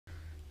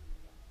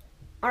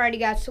Alrighty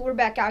guys, so we're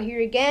back out here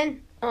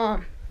again.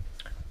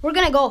 We're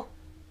gonna go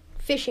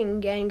fishing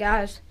again,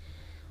 guys.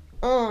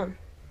 On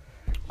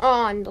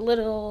the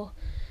little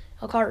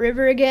Elkhart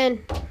River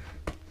again.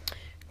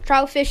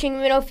 Trout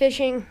fishing, minnow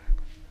fishing,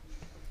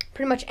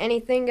 pretty much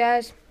anything,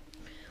 guys.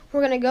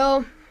 We're gonna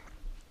go,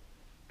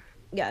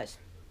 guys.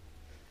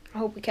 I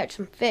hope we catch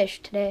some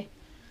fish today.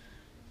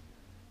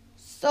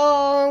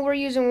 So we're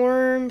using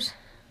worms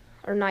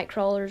or night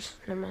crawlers.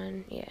 Never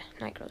mind. Yeah,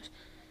 night crawlers.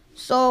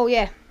 So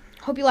yeah,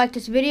 hope you like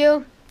this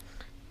video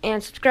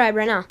and subscribe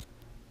right now.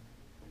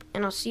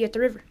 And I'll see you at the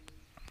river.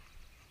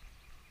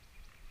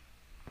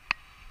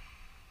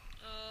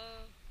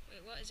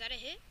 Wait, what? Is that a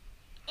hit?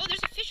 Oh,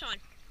 there's a fish on.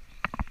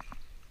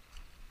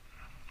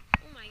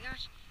 Oh my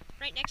gosh.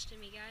 Right next to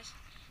me, guys.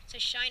 It's a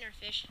shiner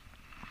fish.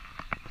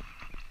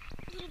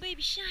 Little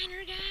baby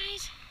shiner,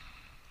 guys.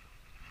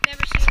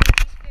 Never seen one of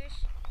these fish.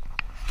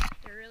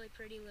 They're really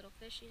pretty little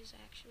fishes,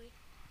 actually.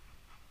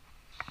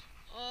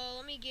 Oh,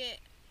 let me get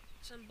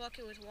some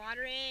bucket with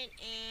water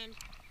and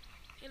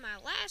in my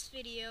last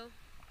video,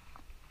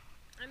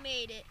 I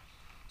made it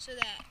so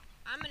that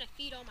I'm going to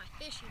feed all my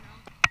fish, you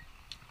know.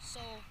 So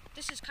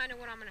this is kind of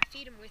what I'm going to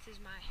feed them with, is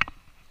my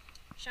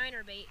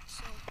shiner bait.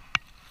 So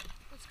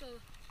let's go.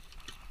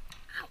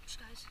 Ouch,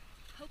 guys.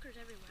 Pokers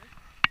everywhere.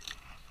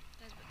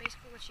 Guys, but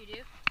basically what you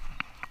do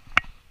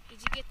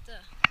is you get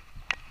the...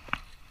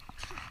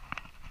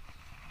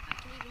 I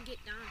can even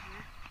get down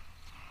here.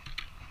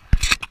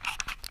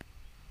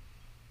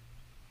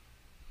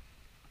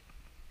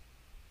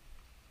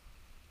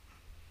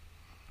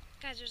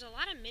 Guys, there's a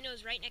lot of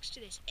minnows right next to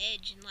this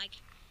edge, and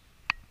like,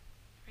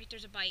 right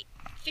there's a bite.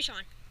 Fish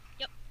on.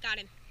 Yep, got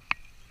him.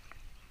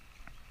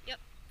 Yep,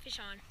 fish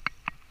on.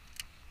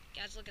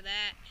 Guys, look at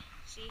that.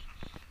 See?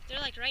 They're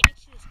like right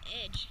next to this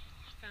edge,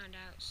 I found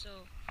out.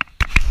 So,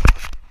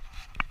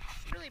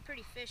 it's really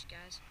pretty fish,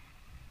 guys.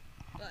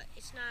 But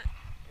it's not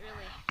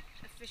really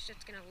a fish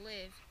that's gonna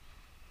live,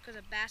 because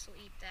a bass will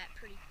eat that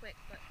pretty quick.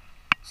 But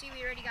see,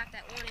 we already got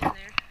that one in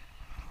there,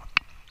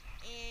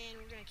 and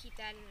we're gonna keep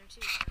that in there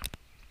too.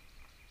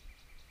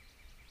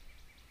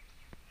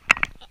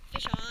 Oh,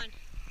 fish on.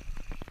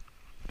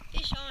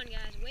 Fish on,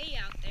 guys, way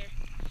out there.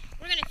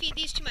 We're gonna feed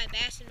these to my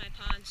bass in my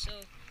pond,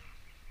 so...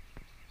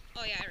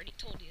 Oh yeah, I already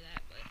told you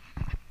that, but...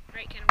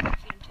 Right, kind of want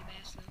to feed them to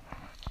bass, though.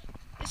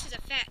 This is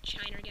a fat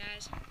shiner,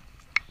 guys.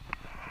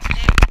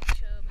 Fat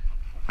chub.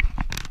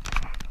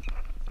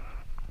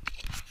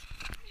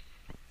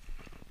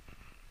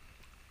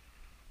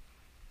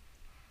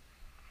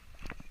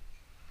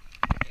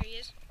 There he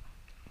is.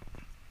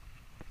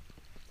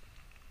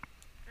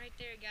 Right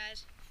there,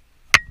 guys.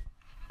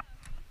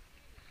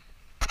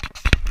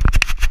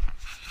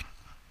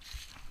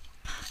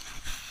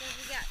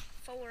 We got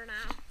 4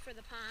 now for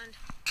the pond.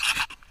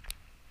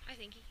 I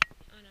think he...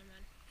 Oh, no,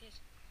 man. Yes.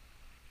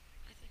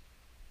 I think...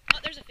 Oh,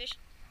 there's a fish.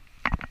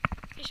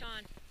 Fish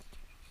on.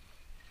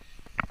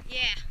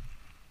 Yeah.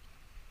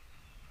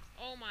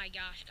 Oh my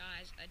gosh,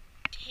 guys. A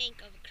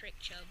tank of a crick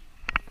chub.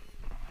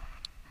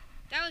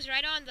 That was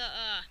right on the,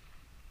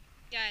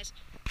 guys.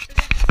 So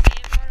there's a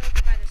sandbar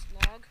over by this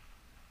log.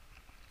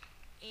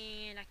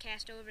 And I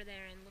cast over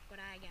there, and look what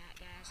I got,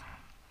 guys.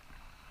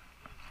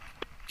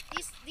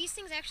 These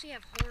things actually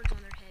have horns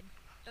on their head,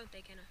 don't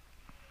they, kinda?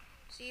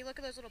 See, look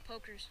at those little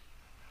pokers.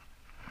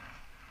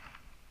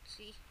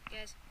 See,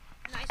 guys,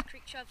 nice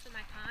creek chub for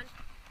my pond.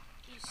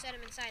 You just set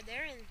them inside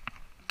there and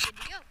good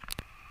to go.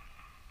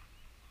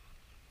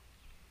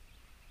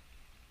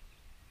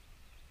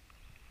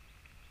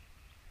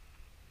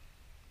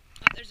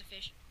 Oh, there's a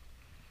fish.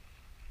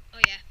 Oh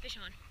yeah, fish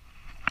on.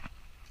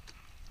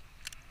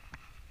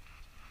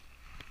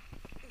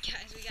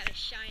 Guys, we got a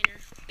shiner,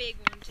 big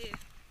one too.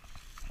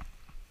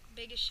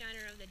 Biggest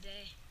shiner of the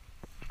day.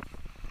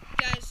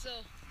 Guys,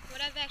 so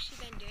what I've actually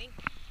been doing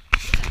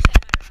is I've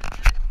set my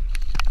rod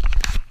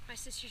down. My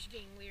sister's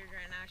being weird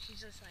right now.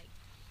 She's just like,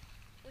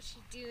 what's she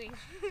doing?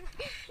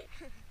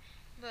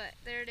 But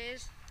there it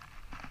is.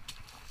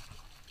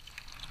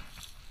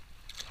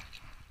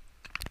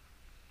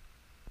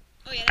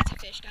 Oh yeah, that's a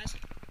fish, guys.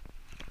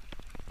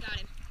 Got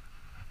him.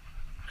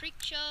 Creek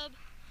chub,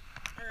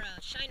 or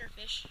a shiner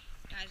fish.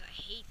 Guys, I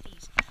hate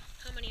these.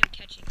 How many I'm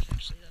catching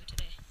actually though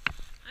today?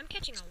 I'm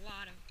catching a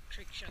lot of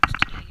creek chubs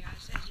today,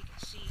 guys, as you can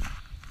see.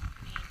 I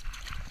mean,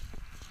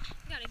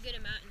 we got a good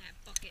amount in that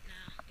bucket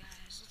now,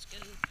 guys. Let's go.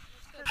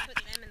 Put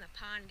them in the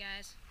pond,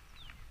 guys.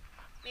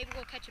 Maybe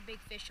we'll catch a big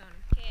fish on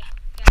them. Okay,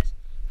 guys,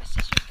 my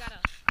sister's got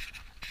a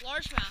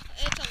largemouth.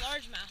 It's a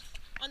largemouth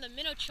on the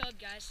minnow chub,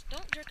 guys.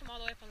 Don't jerk them all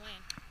the way up on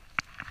land.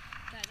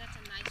 Guys, that's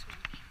a nice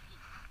one.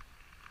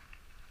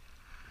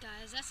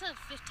 Guys, that's a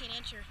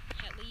 15-incher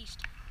at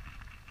least.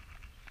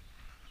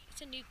 It's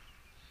a new...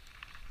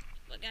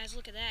 But guys,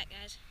 look at that,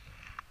 guys.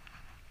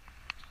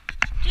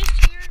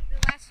 Just here, the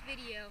last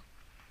video.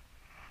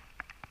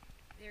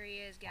 There he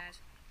is, guys.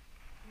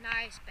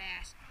 Nice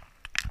bass.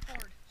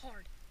 Hard,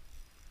 hard.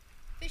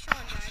 Fish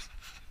on, guys.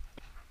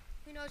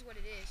 Who knows what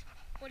it is?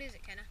 What is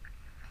it, Kenna?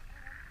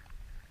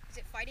 Is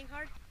it fighting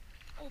hard?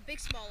 Oh, big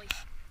smallie.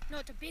 No,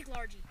 it's a big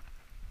largie.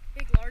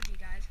 Big largie,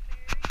 guys.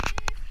 There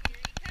he is.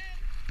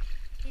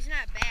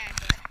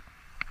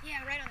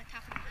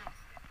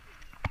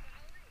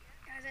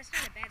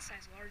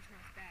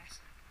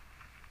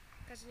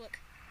 look.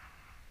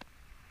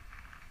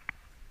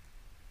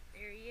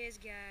 There he is,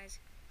 guys.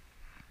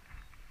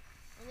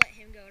 I'll let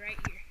him go right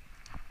here.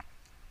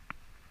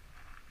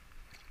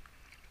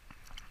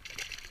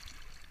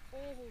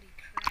 Holy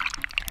crap.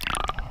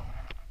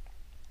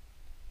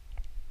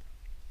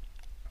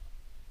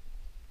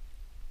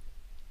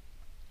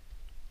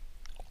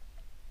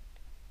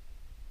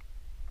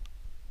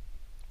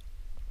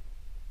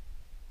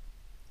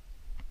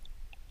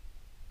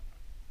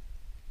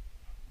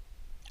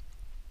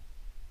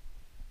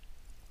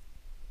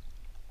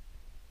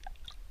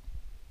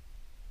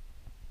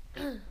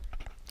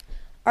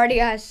 Alrighty,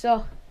 guys.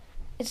 So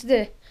it's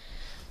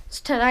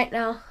tonight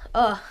now.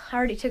 I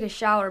already took a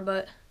shower,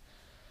 but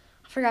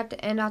I forgot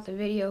to end out the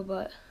video.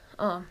 But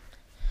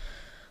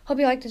hope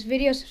you like this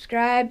video.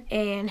 Subscribe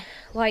and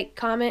like,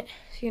 comment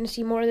if you want to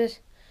see more of this.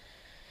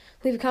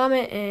 Leave a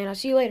comment, and I'll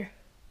see you later.